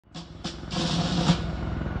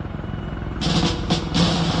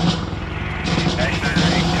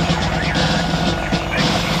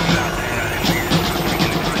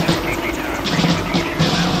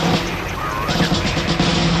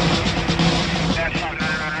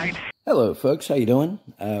Hello folks, how you doing?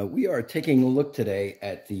 We are taking a look today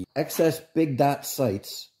at the XS Big Dot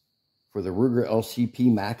sights for the Ruger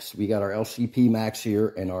LCP Max. We got our LCP Max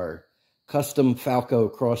here and our custom Falco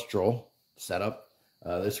crossdraw setup.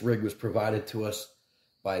 This rig was provided to us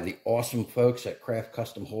by the awesome folks at Craft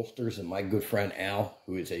Custom Holsters and my good friend Al,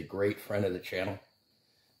 who is a great friend of the channel.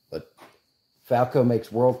 But Falco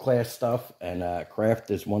makes world-class stuff, and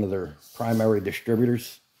Craft is one of their primary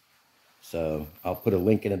distributors. So I'll put a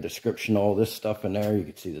link in the description, all this stuff in there. You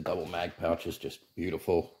can see the double mag pouch is just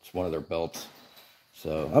beautiful. It's one of their belts.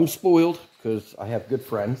 So I'm spoiled because I have good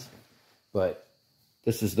friends, but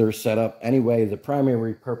this is their setup. Anyway, the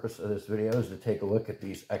primary purpose of this video is to take a look at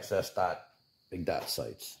these XS Big Dot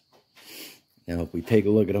sights. Now, if we take a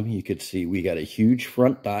look at them, you can see we got a huge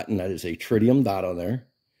front dot, and that is a tritium dot on there.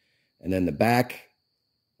 And then the back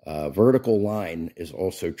vertical line is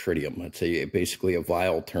also tritium. It's basically a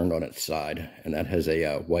vial turned on its side, and that has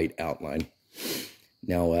a white outline.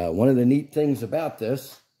 Now, one of the neat things about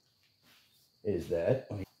this is that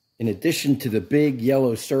in addition to the big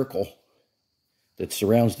yellow circle that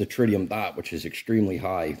surrounds the tritium dot, which is extremely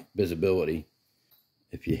high visibility,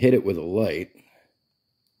 if you hit it with a light,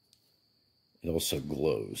 it also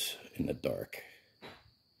glows in the dark.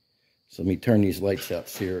 So let me turn these lights up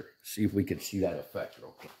here, see if we can see that effect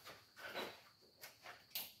real quick.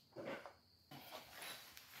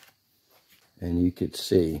 And you could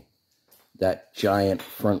see that giant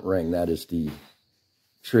front ring. That is the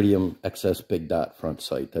tritium XS Big Dot front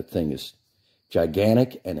sight. That thing is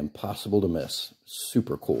gigantic and impossible to miss.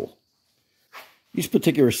 Super cool. These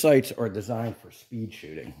particular sights are designed for speed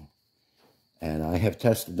shooting, and I have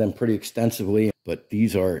tested them pretty extensively, but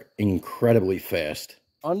these are incredibly fast.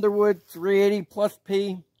 Underwood 380 plus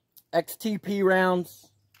P, XTP rounds,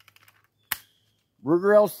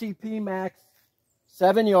 Ruger LCP Max,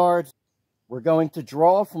 7 yards. We're going to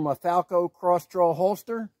draw from a Falco cross-draw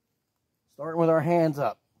holster, starting with our hands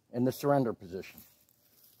up in the surrender position.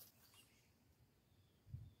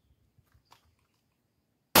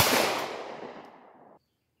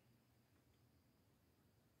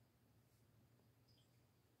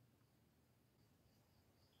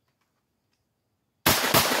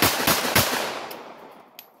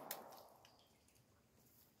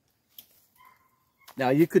 Now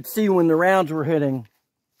you could see when the rounds were hitting,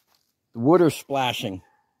 the water splashing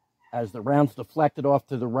as the rounds deflected off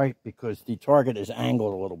to the right because the target is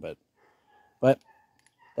angled a little bit. But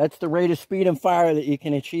that's the rate of speed and fire that you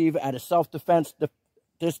can achieve at a self-defense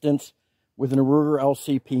distance with a Ruger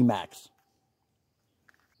LCP Max.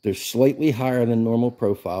 They're slightly higher than normal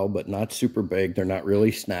profile, but not super big. They're not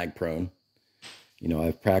really snag prone. You know,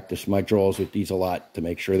 I've practiced my draws with these a lot to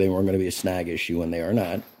make sure they weren't going to be a snag issue, and they are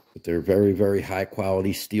not. But they're very, very high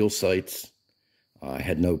quality steel sights. I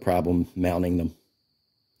had no problem mounting them.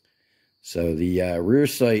 So the rear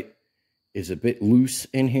sight is a bit loose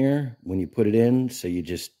in here when you put it in. So you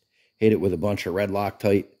just hit it with a bunch of red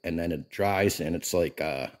Loctite, and then it dries, and it's like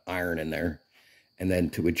iron in there. And then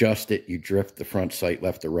to adjust it, you drift the front sight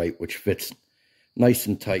left to right, which fits nice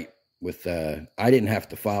and tight. With I didn't have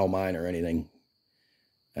to file mine or anything,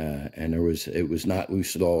 and it was not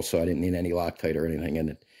loose at all. So I didn't need any Loctite or anything in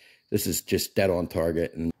it. This is just dead on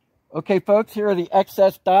target. And okay, folks, here are the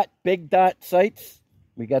XS Big Dot sights.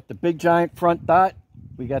 We got the big giant front dot.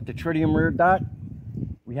 We got the tritium rear dot.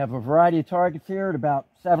 We have a variety of targets here at about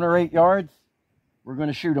 7 or 8 yards. We're going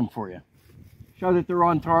to shoot them for you. Show that they're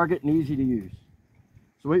on target and easy to use.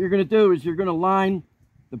 So what you're going to do is you're going to line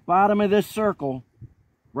the bottom of this circle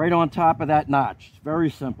right on top of that notch. It's very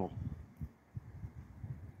simple.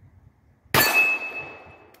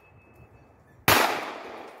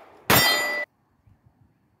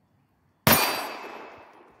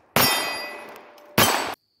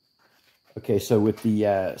 Okay, so with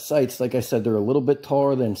the sights, like I said, they're a little bit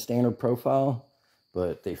taller than standard profile,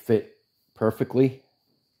 but they fit perfectly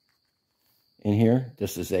in here.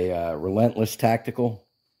 This is a Relentless tactical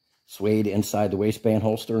suede inside the waistband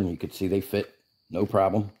holster, and you can see they fit no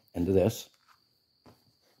problem into this.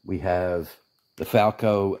 We have the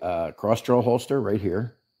Falco cross-draw holster right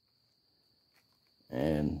here,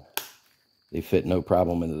 and they fit no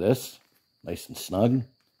problem into this, nice and snug.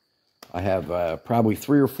 I have probably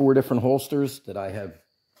 3 or 4 different holsters that I have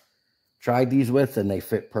tried these with, and they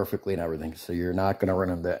fit perfectly and everything. So you're not going to run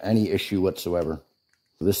into any issue whatsoever.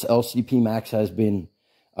 This LCP Max has been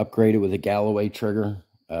upgraded with a Galloway trigger,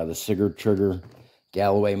 the Sigurd trigger,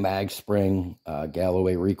 Galloway mag spring,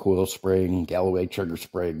 Galloway recoil spring, Galloway trigger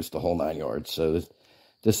sprigs, the whole 9 yards. So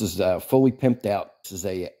this is fully pimped out. This is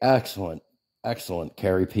a excellent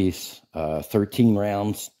carry piece. 13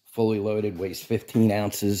 rounds, fully loaded, weighs 15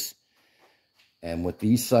 ounces. And with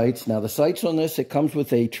these sights, now the sights on this, it comes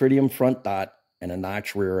with a tritium front dot and a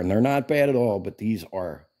notch rear, and they're not bad at all, but these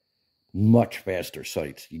are much faster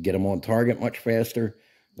sights. You get them on target much faster.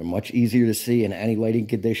 They're much easier to see in any lighting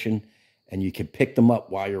condition, and you can pick them up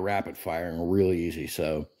while you're rapid firing really easy.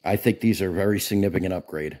 So I think these are a very significant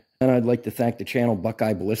upgrade. And I'd like to thank the channel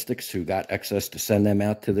Buckeye Ballistics, who got access to send them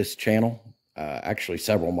out to this channel. Actually,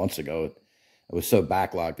 several months ago. It was so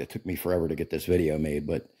backlogged, it took me forever to get this video made,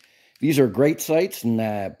 but these are great sights, and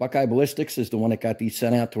Buckeye Ballistics is the one that got these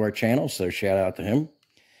sent out to our channel, so shout out to him.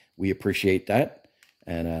 We appreciate that.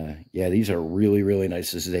 And, yeah, these are really, really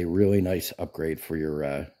nice. This is a really nice upgrade for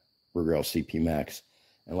your Ruger LCP Max.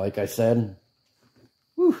 And like I said,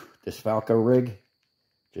 whew, this Falco rig,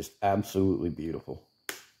 just absolutely beautiful.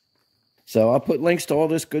 So I'll put links to all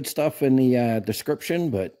this good stuff in the description,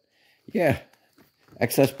 but, yeah,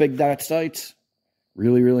 XS Big Dot sights,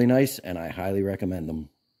 really, really nice, and I highly recommend them.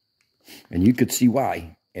 And you could see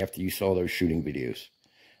why after you saw those shooting videos.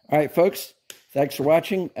 All right, folks, thanks for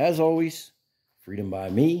watching. As always, freedom by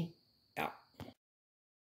me,